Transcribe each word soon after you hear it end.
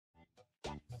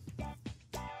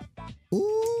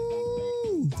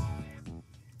Ooh.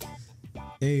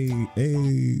 Hey.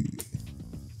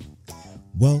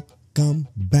 Welcome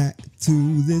back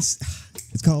to this.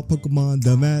 It's called Pokemon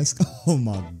Damask. Oh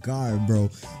my god, bro.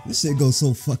 This shit goes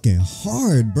so fucking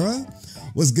hard, bro.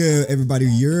 What's good, everybody?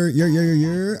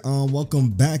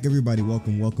 Welcome back, everybody.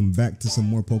 Welcome back to some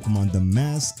more Pokemon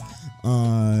Damask.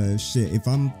 Shit, if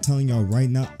I'm telling y'all right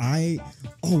now,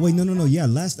 oh wait, no. Yeah,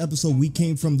 last episode we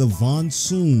came from the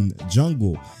Monsoon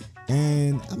jungle.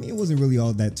 And I mean, it wasn't really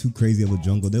all that too crazy of a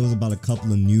jungle. There was about a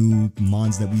couple of new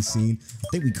mons that we seen. I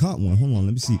think we caught one. Hold on,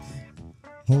 let me see.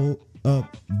 Hold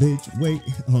up, bitch. Wait.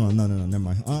 Hold on. No, never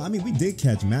mind. I mean, we did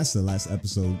catch Master last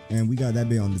episode, and we got that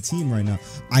bit on the team right now.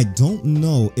 I don't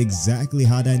know exactly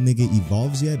how that nigga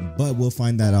evolves yet, but we'll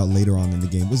find that out later on in the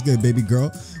game. What's good, baby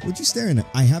girl? What you staring at?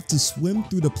 I have to swim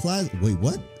through the plaza. Wait,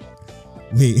 what?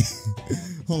 Wait.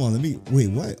 Hold on. Wait,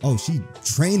 what? Oh, she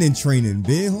training,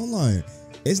 bitch. Hold on.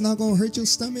 It's not gonna hurt your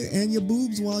stomach and your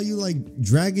boobs while you like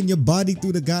dragging your body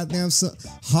through the goddamn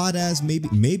hot ass,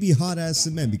 maybe hot ass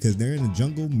cement, because they're in a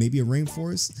jungle, maybe a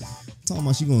rainforest. Talking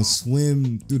about she gonna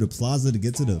swim through the plaza to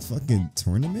get to the fucking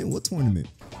tournament? What tournament?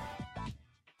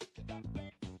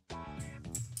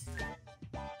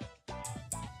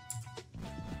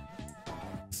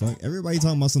 Fuck, everybody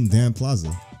talking about some damn plaza.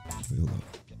 Wait, hold up.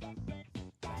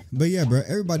 But yeah, bro,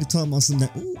 everybody talking about some that.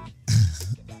 Ooh.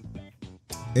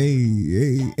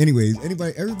 Hey. Anyways,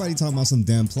 everybody talking about some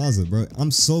damn plaza, bro.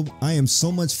 I am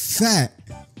so much fat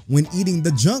when eating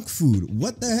the junk food.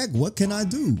 What the heck? What can I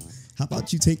do? How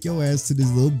about you take your ass to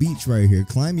this little beach right here?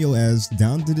 Climb your ass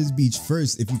down to this beach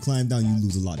first. If you climb down, you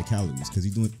lose a lot of calories because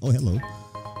you're doing. Oh, hello.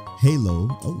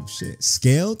 Halo. Oh shit.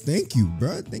 Scale. Thank you,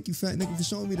 bro. Thank you, fat nigga, for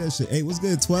showing me that shit. Hey, what's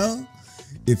good, 12?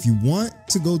 If you want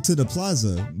to go to the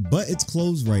plaza, but it's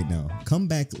closed right now, come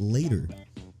back later.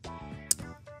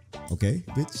 Okay,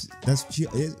 bitch. That's what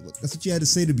you had to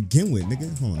say to begin with,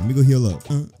 nigga. Hold on, let me go heal up.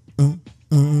 I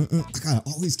gotta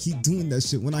always keep doing that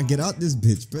shit when I get out this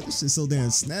bitch, bro. This shit's so damn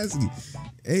snazzy.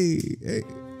 Hey.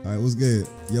 All right, what's good?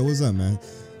 Yo, what's up, man?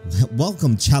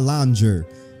 Welcome, Challenger.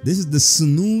 This is the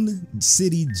Saloon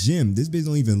City Gym. This bitch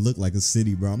don't even look like a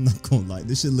city, bro. I'm not gonna lie.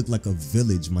 This shit look like a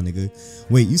village, my nigga.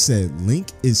 Wait, you said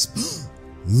Link is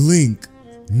Link?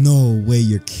 No way,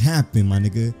 you're capping, my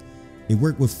nigga. It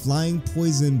worked with flying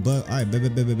poison, but all right, bet.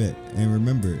 And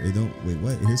remember, it don't. Wait,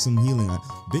 what? Here's some healing.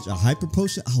 Bitch, a hyper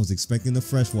potion. I was expecting the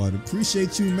fresh water.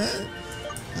 Appreciate you, man.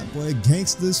 That boy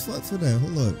gangsta as fuck for that.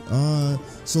 Hold up.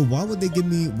 So why would they give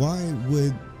me? Why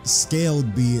would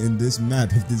Scaled be in this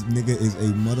map if this nigga is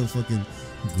a motherfucking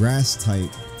grass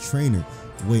type trainer?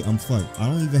 Wait, I'm fucked. I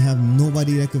don't even have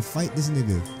nobody that can fight this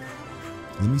nigga.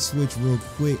 Let me switch real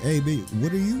quick. Hey, babe,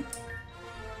 what are you?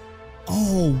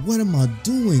 Oh, what am I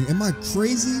doing? Am I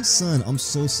crazy? Son, I'm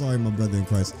so sorry, my brother in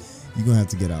Christ. You're gonna have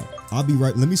to get out. I'll be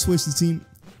right. Let me switch the team.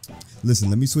 Listen,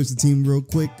 let me switch the team real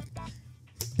quick.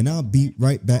 And I'll be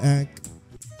right back.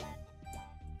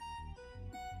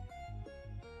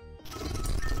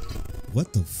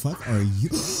 What the fuck are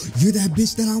you? You're that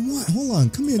bitch that I want. Hold on.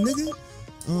 Come here, nigga.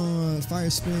 Fire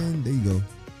spin. There you go.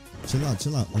 Chill out.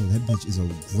 Oh, that bitch is a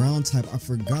ground type. I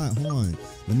forgot. Hold on.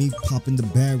 Let me pop in the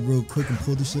bag real quick and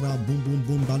pull this shit out. Boom.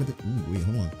 Ooh, wait,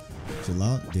 hold on. Chill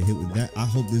out. Get hit with that. I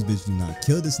hope this bitch do not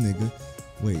kill this nigga.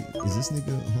 Wait, is this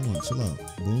nigga? Hold on. Chill out.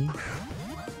 Boom.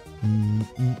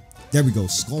 There we go.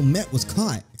 Skullmet was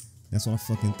caught. That's what I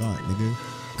fucking thought, nigga.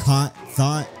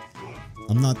 Thought.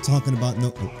 I'm not talking about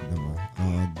no. Oh, never mind.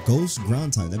 Ghost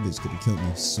ground type. That bitch could have killed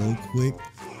me so quick.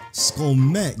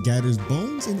 Skullmet gathers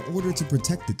bones in order to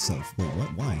protect itself. Wait,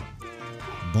 what? Why?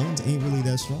 Bones ain't really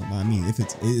that strong. I mean, if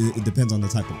it depends on the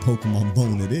type of Pokemon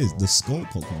bone it is. The skull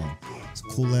Pokemon. It's a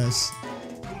cool ass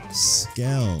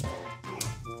Scale.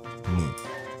 Man,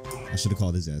 I should have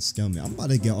called his ass Scale Man. I'm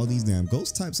about to get all these damn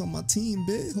ghost types on my team,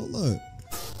 bitch. Hold up.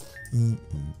 You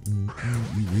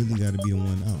really gotta be the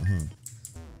one out, huh?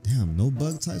 Damn, no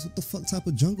bug types. What the fuck type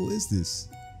of jungle is this?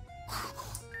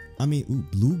 I mean, ooh,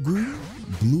 blue goo,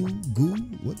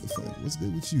 what the fuck? What's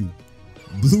good with you?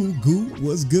 Blue goo,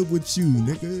 what's good with you,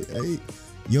 nigga? Hey,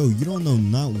 yo, you don't know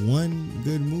not one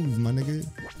good move, my nigga.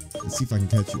 Let's see if I can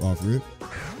catch you off rip.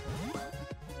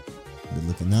 Good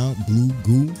looking out, blue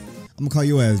goo. I'm gonna call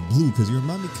your ass Blue because you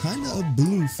remind me kind of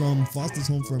Blue from Foster's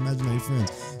Home for Imaginary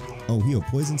Friends. Oh, he a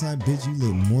poison type, bitch. You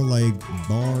look more like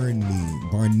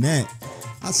Barnett.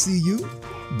 I see you,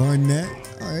 Barnett.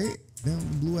 All right. Damn,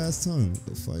 blue ass tongue.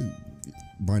 The fuck?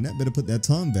 Barnett better put that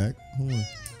tongue back. Hold on.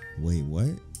 Wait, what?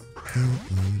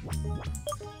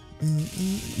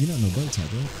 You're not no bug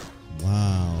type, right?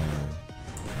 Wow.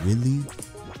 Really?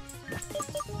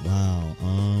 Wow.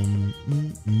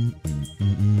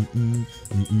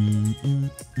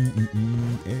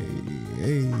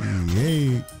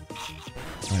 Hey.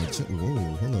 Alright, whoa,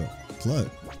 hold up. Club.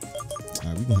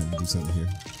 Alright, we're gonna have to do something here.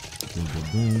 Boom, boom,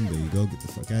 boom. There you go. Get the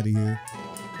fuck out of here.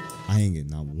 I ain't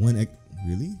getting not one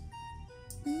really?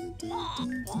 I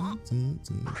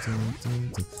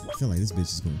feel like this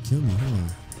bitch is gonna kill me, huh?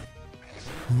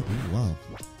 Ooh, wow.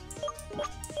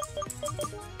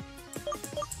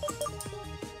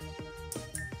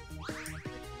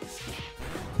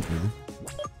 Really?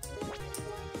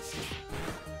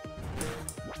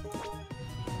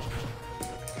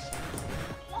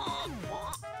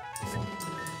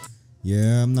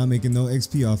 Yeah, I'm not making no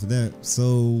XP off of that.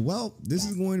 So, well, this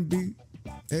is going to be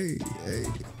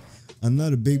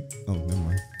another big. Oh, never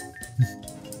mind.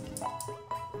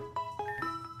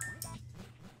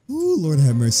 Ooh, Lord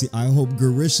have mercy. I hope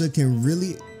Garisha can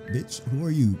really. Bitch, who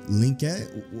are you? Link at?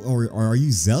 Or are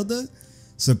you Zelda?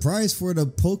 Surprise for the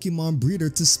Pokemon breeder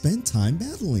to spend time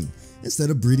battling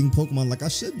instead of breeding Pokemon like I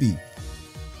should be.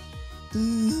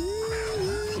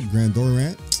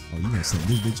 Grandorant. Oh, you gonna send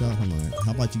this bitch out? Hold on.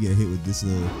 How about you get hit with this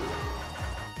little.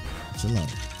 Chill out.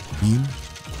 Beam.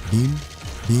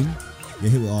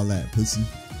 Get hit with all that, pussy.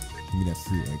 Give me that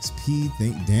free XP.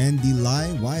 Thank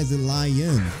Dandelion. Why is it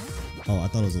lion? Oh, I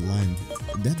thought it was a lion.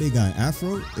 That big guy,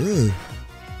 Afro? Ugh.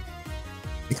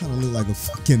 It kind of looked like a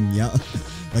fucking meow.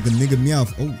 Like a nigga meow.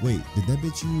 Oh, wait. Did that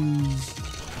bitch use.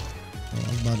 Oh, I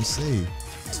was about to say.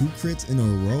 2 crits in a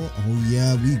row? Oh,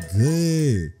 yeah, we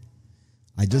good.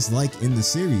 I just like in the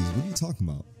series. What are you talking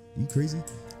about? Are you crazy?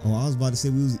 Oh, I was about to say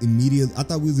we was immediately. I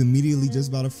thought we was immediately just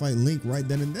about to fight Link right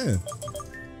then and there.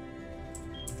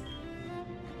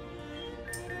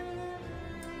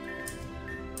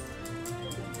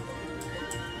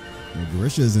 Well,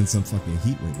 Garisha is in some fucking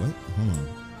heat. Wait, what? Hold on.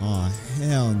 Oh,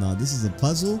 hell no. This is a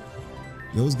puzzle?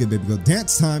 Yo, what's good, baby? Go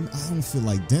dance time. I don't feel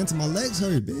like dancing. My legs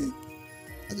hurt, babe.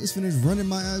 I just finished running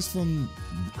my ass from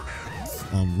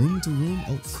room to room.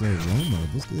 Oh, for Roma.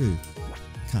 What's good?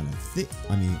 Kind of thick.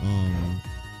 I mean,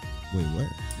 wait, what?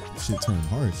 Shit turned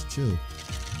harsh. Chill.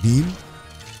 Beam.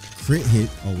 Crit hit.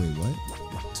 Oh, wait, what?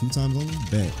 2 times only?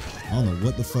 Bet. I don't know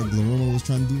what the fuck Gloroma was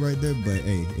trying to do right there, but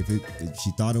hey, if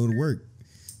she thought it would work.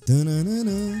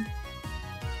 Dun-dun-dun-dun.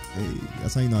 Hey,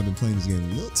 that's how you know I've been playing this game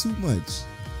a little too much.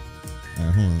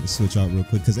 Alright, hold on. Let's switch out real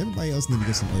quick because everybody else need to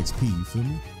get some XP. You feel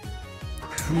me?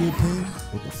 Tool pin.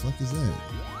 What the fuck is that?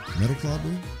 Metal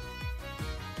Clobber.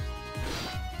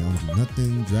 Don't do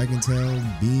nothing. Dragon Tail.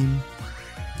 Beam.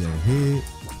 Get hit.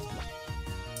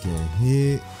 Get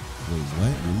hit. Wait,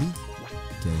 what? Really?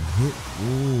 Get hit.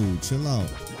 Whoa, chill out.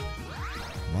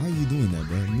 Why are you doing that,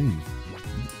 bro? Move.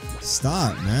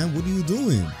 Stop, man. What are you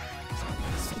doing?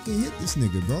 Fucking hit this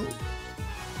nigga, bro.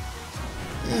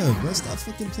 Yeah, bro. Stop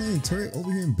fucking playing turret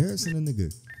over here embarrassing a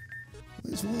nigga.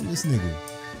 What's wrong with this nigga?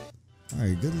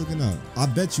 Alright, good looking out. I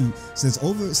bet you, since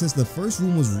the first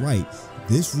room was right,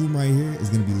 this room right here is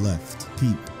gonna be left.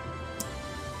 Peep.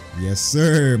 Yes,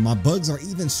 sir. My bugs are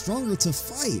even stronger to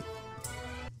fight.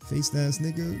 Face ass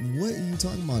nigga. What are you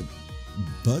talking about?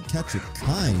 Bug catcher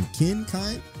kind. Kin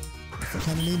kind? What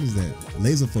kind of name is that?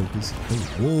 Laser focus. Oh,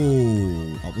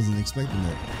 whoa. I wasn't expecting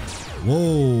that.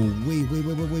 Whoa. Wait.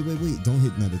 Don't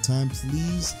hit another time,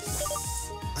 please.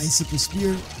 Icicle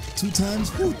spear 2 times.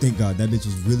 Whoa, thank God. That bitch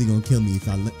was really gonna kill me. If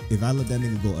I let that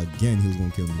nigga go again, he was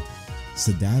gonna kill me.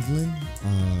 Sedavlin.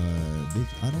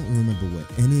 Bitch, I don't remember what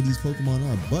any of these Pokemon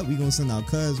are, but we gonna send out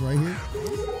Cuz right here.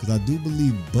 Because I do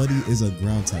believe Buddy is a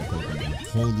ground type Pokemon.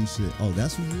 Holy shit. Oh,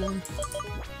 that's who you are?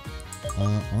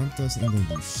 Arm thrust ain't gonna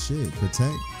do shit.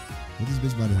 Protect. What is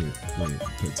this bitch about to hit? Wait,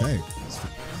 protect.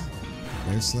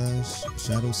 Air slash.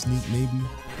 Shadow sneak maybe.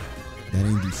 That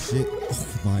ain't do shit. Oh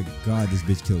my God, this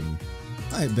bitch killed me.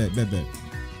 Alright, bet. That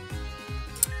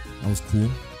was cool.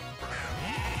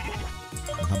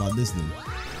 How about this then?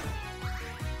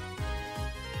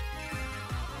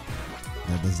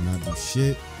 That does not do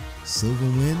shit. Silver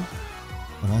Wind.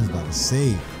 Oh, I was about to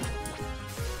say.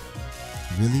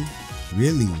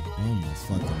 Really? Oh my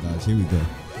fucking gosh. Here we go.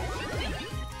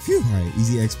 Phew. Alright,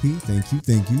 easy XP.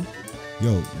 Thank you.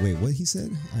 Yo, wait, what he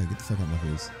said? Alright, get the fuck out of my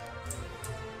face.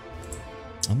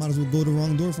 I might as well go the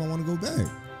wrong door if I want to go back.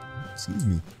 Excuse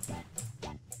me.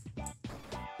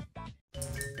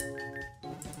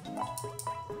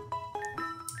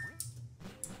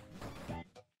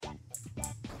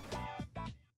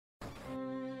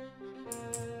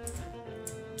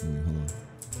 Wait, hold on.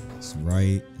 It's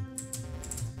right.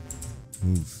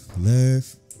 Move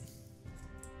left.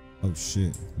 Oh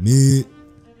shit. Mid.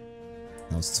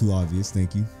 That was too obvious.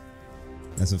 Thank you.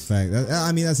 That's a fact.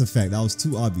 I mean, that's a fact. That was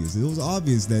too obvious. It was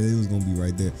obvious that it was gonna be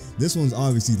right there. This one's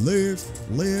obviously live,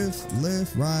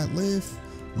 right, live.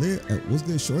 What's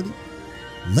good, shorty?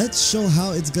 Let's show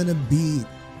how it's gonna be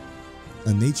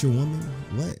a nature woman.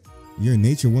 What? You're a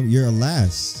nature woman. You're a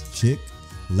last chick.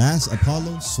 Last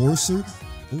Apollo, sorcerer.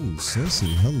 Ooh, sorcerer.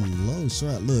 Hello,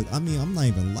 short. Look, I mean, I'm not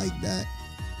even like that.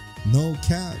 No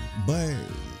cap, but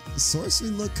sorcery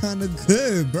look kind of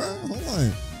good, bro. Hold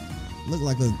on. Look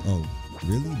like a, oh,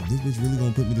 really? This bitch really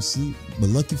gonna put me to sleep? But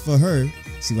lucky for her,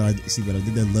 see what I did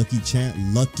that lucky chant?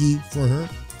 Lucky for her,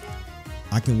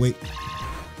 I can wake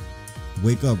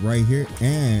up right here,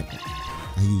 and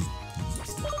I use,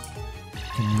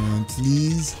 come on,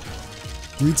 please.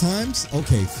 3 times?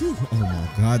 Okay, phew. Oh my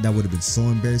god, that would have been so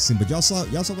embarrassing. But y'all saw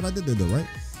what I did there though, right?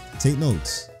 Take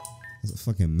notes. That's a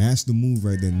fucking master move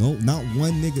right there. No, not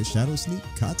one nigga. Shadow sneak?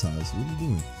 Katas, what are you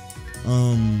doing?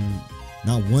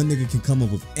 Not one nigga can come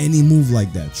up with any move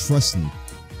like that. Trust me.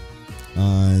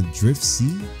 Drift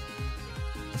C?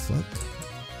 The fuck?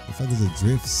 The fuck is a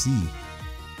drift C?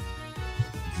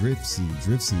 Drift C.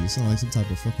 Drift C. It sounds like some type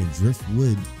of fucking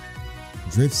driftwood.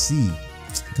 Drift C.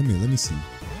 Come here, let me see.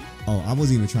 Oh, I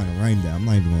wasn't even trying to rhyme that. I'm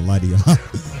not even gonna lie to y'all.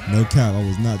 No cap, I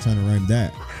was not trying to rhyme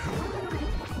that.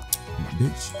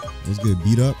 Bitch. What's good?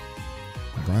 Beat up?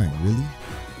 Brian, really?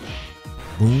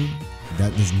 Boom.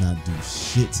 That does not do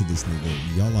shit to this nigga.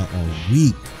 Y'all are all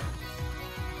weak.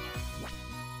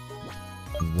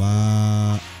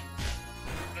 Wow.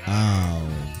 Ow.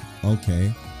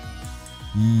 Okay.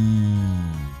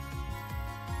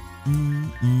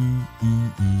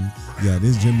 Yeah,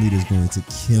 this gym leader is going to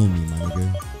kill me, my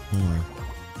nigga. Hold on.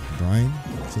 Brian,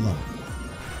 chill out.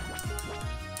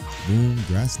 Boom,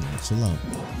 grass now, chill out.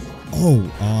 Oh,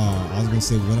 I was gonna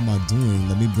say, what am I doing?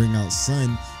 Let me bring out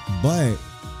Sun, but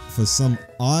for some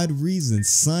odd reason,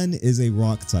 Sun is a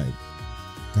rock type.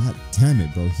 God damn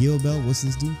it, bro. Heal Bell, what's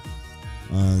this do?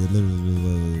 Nah, I don't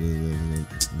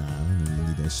really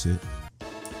need that shit.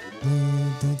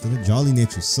 Jolly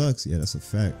Nature sucks. Yeah, that's a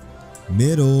fact.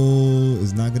 Middle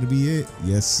is not gonna be it.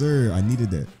 Yes, sir. I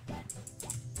needed that.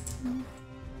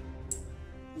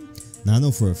 Now I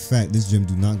know for a fact this gym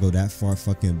do not go that far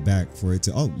fucking back for it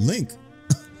to. Oh, Link.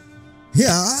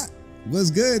 Yeah,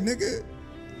 what's good, nigga?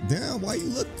 Damn, why you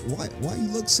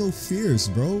look so fierce,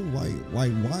 bro? Why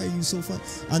are you so fun?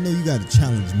 I know you gotta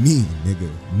challenge me,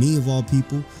 nigga. Me of all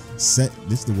people. This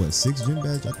the what, 6th gym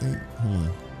badge, I think. Hold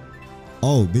on.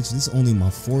 Oh, bitch, this is only my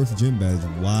 4th gym badge.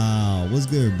 Wow, what's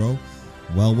good, bro?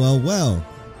 Well.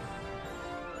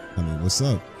 I mean, what's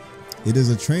up? It is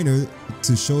a trainer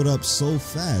to showed up so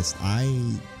fast.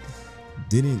 I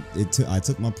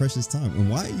took my precious time. And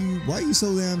why are you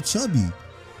so damn chubby?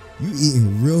 You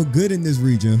eating real good in this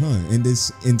region, huh? In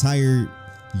this entire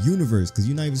universe, because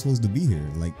you're not even supposed to be here.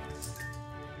 Like,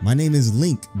 my name is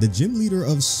Link, the gym leader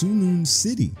of Sunun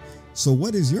City. So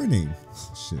what is your name?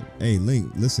 Oh, shit. Hey,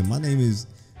 Link, listen, my name is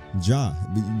Ja.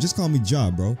 Just call me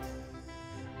Ja, bro.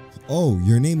 Oh,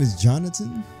 your name is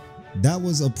Jonathan? That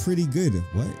was a pretty good.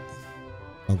 What?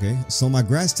 Okay, so my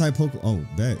grass type Pokemon. Oh,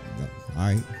 bet.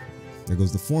 Alright. There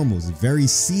goes the foremost. Very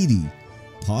seedy.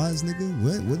 Pause,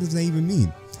 nigga? What does that even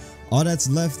mean? All that's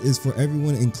left is for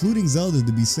everyone, including Zelda,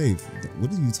 to be safe. What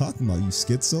are you talking about? You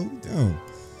schizo? Damn.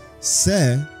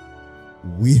 Say,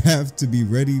 we have to be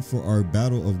ready for our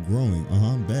battle of growing.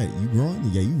 Bet. You growing?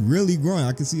 Yeah, you really growing.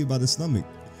 I can see it by the stomach.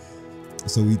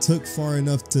 So we took far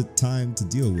enough time to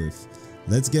deal with.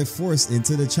 Let's get forced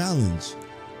into the challenge.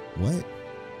 What?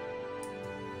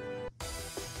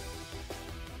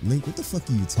 Link, what the fuck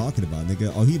are you talking about,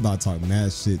 nigga? Oh, he about to talk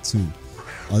mad shit too.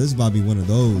 Oh, this is about to be one of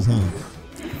those, huh?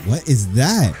 What is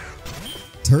that?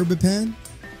 Turbipan?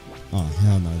 Oh,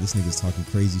 hell no. This nigga's talking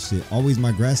crazy shit. Always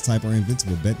my grass type are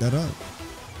invincible. Bet that up.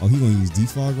 Oh, he gonna use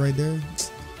defog right there?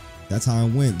 That's how I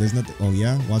went. There's nothing. Oh,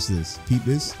 yeah? Watch this. Peep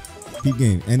this. Peep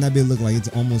game. And that bit look like it's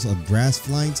almost a grass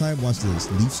flying type. Watch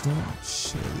this. Leaf storm.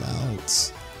 Chill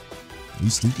out. You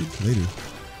stupid? Later.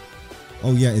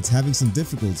 Oh, yeah. It's having some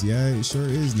difficulty. Yeah, it sure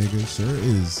is, nigga. Sure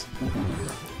is.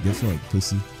 Get fucked,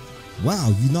 pussy.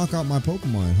 Wow, you knock out my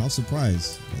Pokemon. How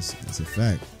surprised. That's a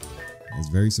fact. That's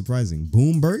very surprising.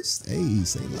 Boom Burst? Hey,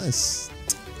 say less.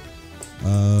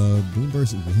 Boom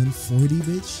Burst 140,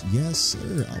 bitch? Yes,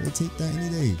 sir. I will take that any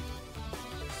day.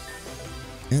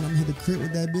 And I'm hit the crit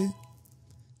with that bit.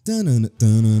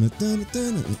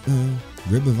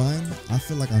 Ribbivine? I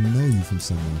feel like I know you from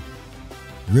somewhere.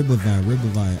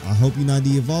 Ribbivine. I hope you're not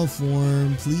the evolved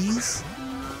form, please.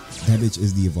 That bitch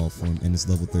is the evolved form and it's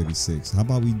level 36. How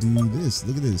about we do this?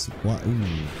 Look at this. Why? Ooh.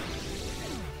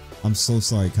 I'm so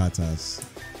sorry, Katas.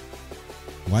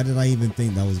 Why did I even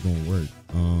think that was gonna work?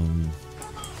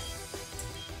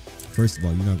 First of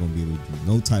all, you're not gonna be able to do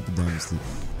no type of damage to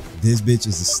this bitch.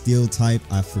 Is a steel type,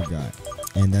 I forgot.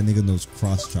 And that nigga knows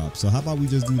cross chop. So how about we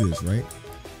just do this, right?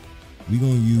 We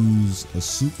gonna use a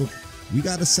super. We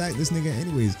gotta sack this nigga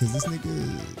anyways, cause this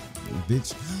nigga,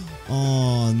 bitch.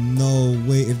 Oh no,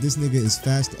 wait. If this nigga is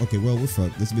fast, okay, well we're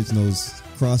fucked. This bitch knows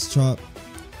cross chop.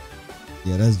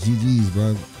 Yeah, that's GG's,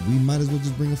 bro. We might as well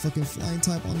just bring a fucking flying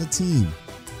type on the team.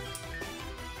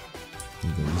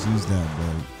 Okay, let's use that,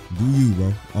 bro. Do you,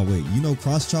 bro? Oh wait, you know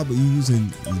cross chop, but you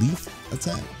using leaf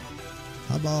attack?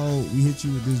 How about we hit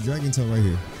you with this dragon tail right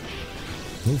here?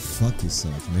 Go fuck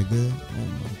yourself, nigga. Oh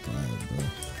my god, bro.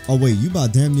 Oh wait, you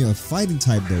about damn near a fighting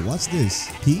type though. Watch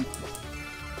this. P.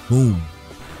 Boom.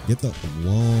 Get the.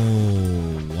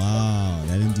 Whoa. Wow.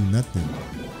 That didn't do nothing.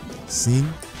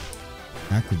 Sing.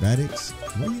 Acrobatics.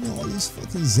 Where you know all these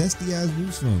fucking zesty ass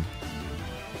moves from?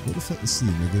 What the fuck is C,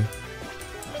 nigga?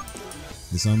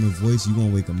 Disarm the voice. You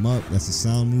gonna wake him up. That's a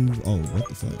sound move. Oh, what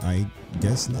the fuck? I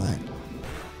guess not.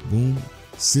 Boom.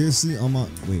 Seriously? On my.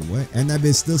 Wait, what? And that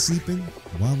bitch still sleeping?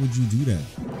 Why would you do that?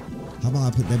 How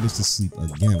about I put that bitch to sleep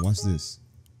again? Watch this.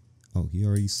 Oh, he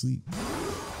already sleep.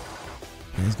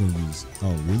 Man, he's gonna use.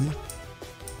 Oh, really?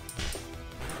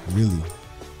 Really?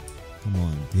 Come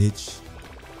on, bitch.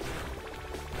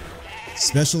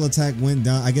 Special attack went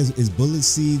down. I guess is bullet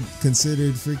seed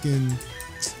considered freaking.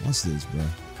 Watch this, bro.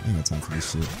 I ain't got time for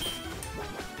this shit.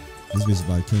 This bitch is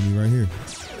about to kill me right here.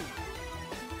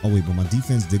 Oh wait, but my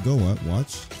defense did go up.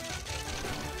 Watch.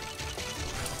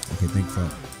 Okay, thank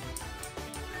fuck.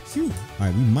 Phew.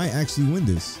 Alright, we might actually win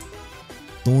this.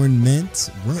 Thornment.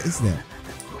 What is that?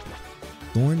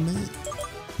 Thornment?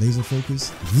 Laser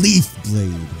focus. Leaf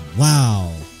blade.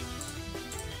 Wow.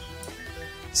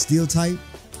 Steel type.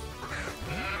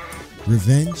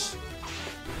 Revenge.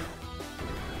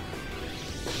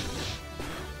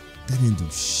 That didn't do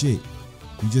shit.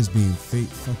 You just being fake.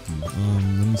 Fuck you.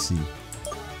 Let me see.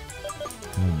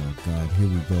 Oh my god, here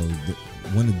we go.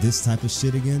 One of this type of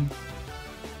shit again?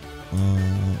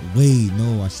 Wait,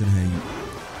 no, I should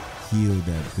have healed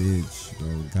that bitch, bro.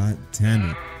 God damn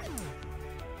it.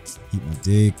 Eat my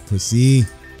dick, pussy.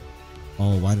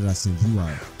 Oh, why did I send you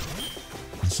out?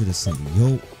 I should have sent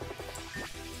yo.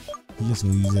 He just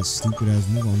gonna use that stupid ass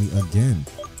move on me again.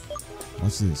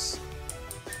 Watch this.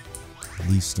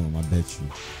 Leaf storm, I bet you.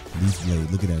 Leaf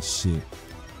blade, look at that shit.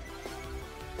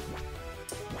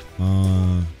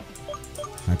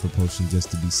 Hyper potion just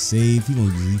to be safe. He gonna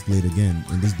use leaf blade again,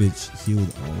 and this bitch healed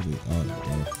all the way up,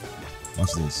 bro.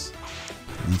 Watch this.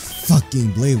 Leaf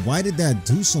fucking blade. Why did that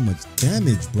do so much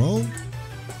damage, bro?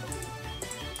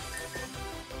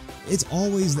 It's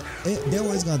always they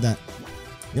always got that.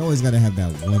 They always gotta have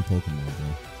that one Pokemon,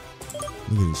 bro.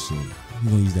 Look at this shit. You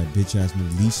gonna use that bitch ass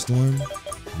move, Leaf Storm?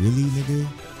 Really, nigga?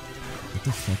 Get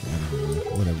the fuck out of here,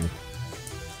 man. Whatever.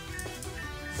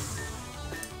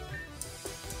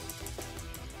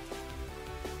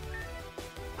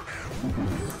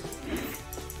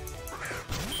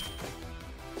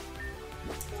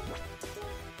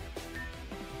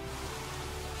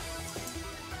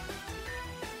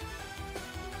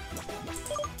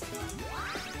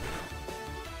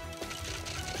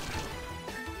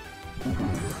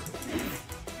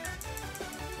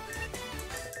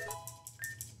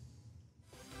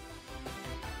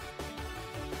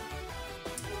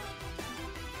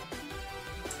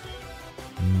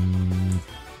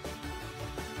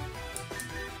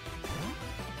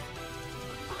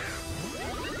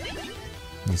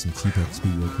 Get some cheap XP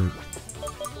real quick.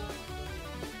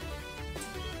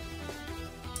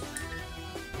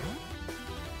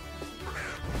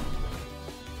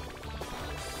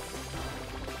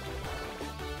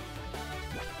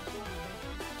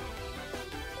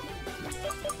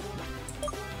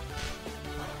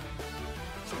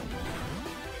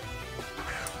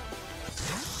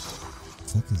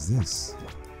 What the fuck is this?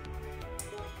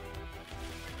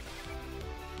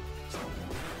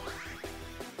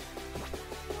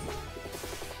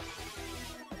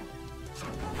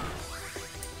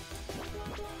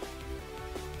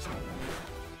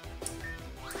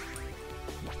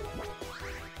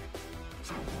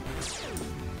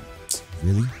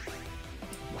 Really?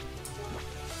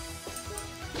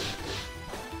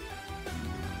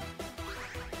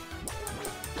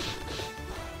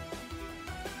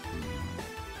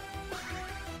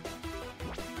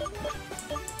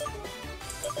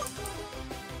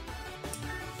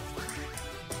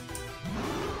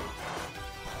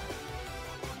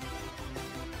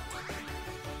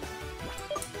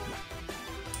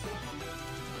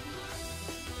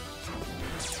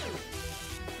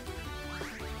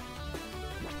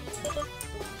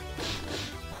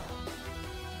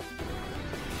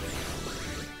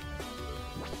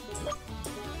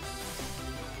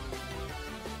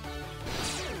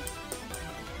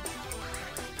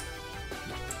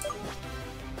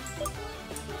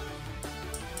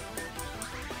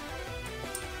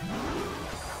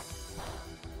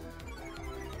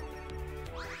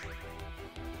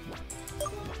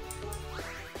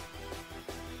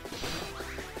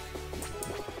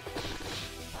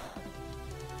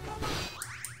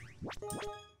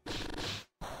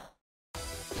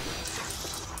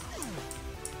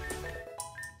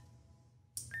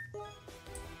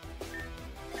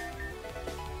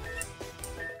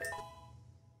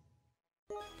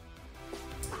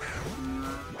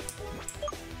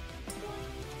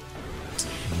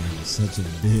 Such a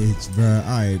bitch, bro.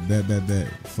 Alright, bet.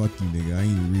 Fuck you, nigga. I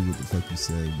ain't even read what the fuck you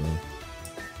said, bro.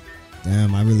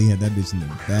 Damn, I really had that bitch in the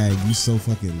bag. You so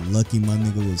fucking lucky my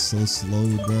nigga was so slow,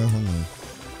 bro. Hold on.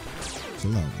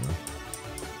 Chill out, bro.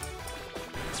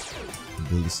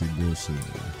 Bullshit, bro.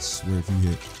 I swear if you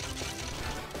hit.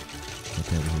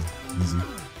 Fuck out of here. Easy.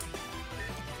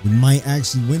 We might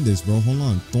actually win this, bro. Hold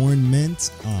on. Thorn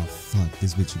Mint. Oh, fuck.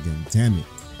 This bitch again. Damn it.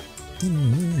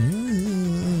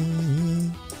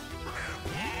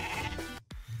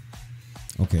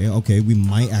 Okay. We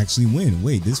might actually win.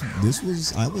 Wait, this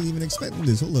was... I wasn't even expecting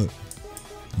this. Hold up.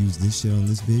 Use this shit on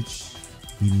this bitch.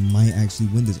 We might actually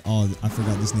win this. Oh, I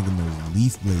forgot this nigga knows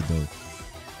Leaf Blade, though.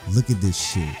 Look at this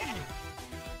shit.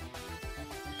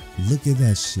 Look at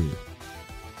that shit.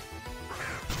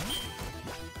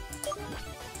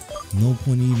 No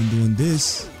point in even doing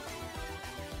this.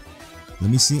 Let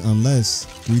me see, unless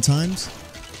 3 times.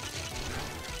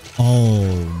 Oh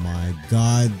my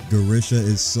god, Garisha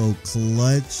is so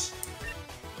clutch.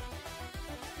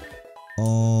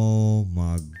 Oh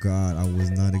my god, I was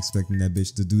not expecting that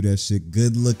bitch to do that shit.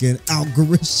 Good looking out,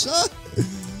 Garisha.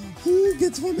 Who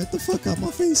gets home? Get the fuck out my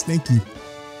face. Thank you.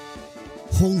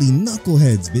 Holy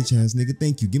knuckleheads, bitch ass nigga.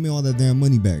 Thank you. Give me all that damn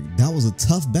money back. That was a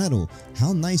tough battle.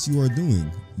 How nice you are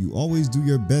doing. You always do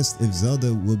your best. If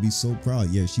Zelda will be so proud.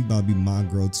 Yeah, she about to be my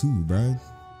girl too, bruh.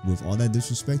 With all that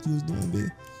disrespect you was doing,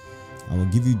 bitch. I will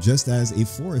give you just as a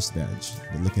forest badge.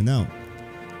 But looking out.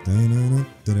 We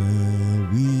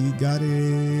got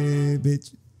it,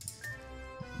 bitch.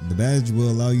 The badge will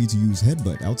allow you to use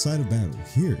headbutt outside of battle.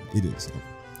 Here it is.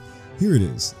 Here it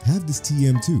is. Have this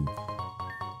TM too.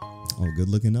 Oh, good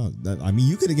looking out. I mean,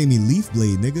 you could have gave me Leaf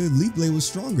Blade, nigga. Leaf Blade was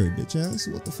stronger, bitch ass.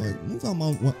 What the fuck? Move out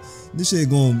my... This shit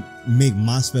gonna make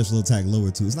my special attack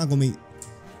lower too. It's not gonna make...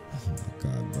 Oh my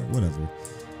god, bro. Whatever.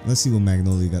 Let's see what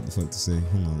Magnolia got the fuck to say.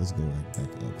 Hold on, let's go right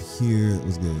back up here.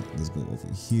 Let's go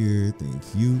over here. Thank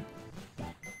you.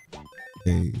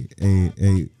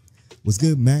 Hey. What's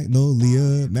good,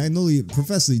 Magnolia? Magnolia,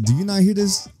 Professor, do you not hear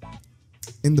this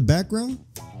in the background?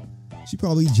 She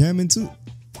probably jamming too.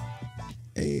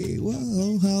 Hey,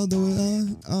 well, how do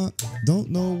I don't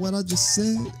know what I just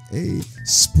said. Hey,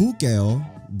 Spookale,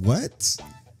 what?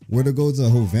 Where to go to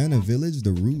Havana Village,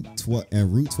 the Route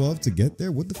 12 to get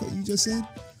there? What the fuck you just said?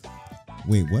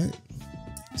 Wait, what?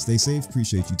 Stay safe.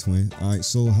 Appreciate you, twin. All right,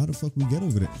 so how the fuck we get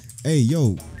over there? Hey,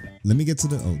 yo, let me get to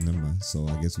the... Oh, never mind. So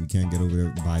I guess we can't get over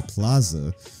there by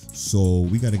Plaza. So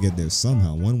we got to get there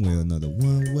somehow, one way or another.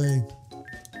 One way.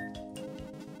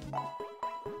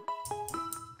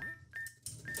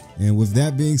 And with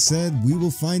that being said, we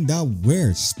will find out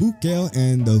where Spookale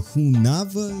and the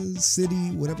Hunava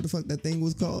City, whatever the fuck that thing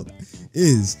was called,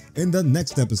 is in the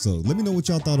next episode. Let me know what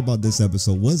y'all thought about this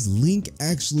episode. Was Link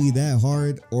actually that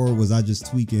hard, or was I just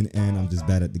tweaking and I'm just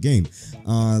bad at the game?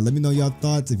 Let me know y'all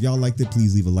thoughts. If y'all liked it,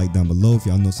 please leave a like down below. If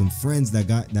y'all know some friends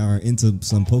that are into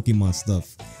some Pokemon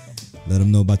stuff, let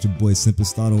them know about your boy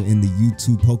Simpistotle in the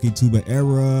YouTube PokeTuber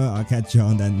era. I'll catch y'all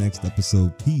on that next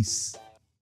episode. Peace.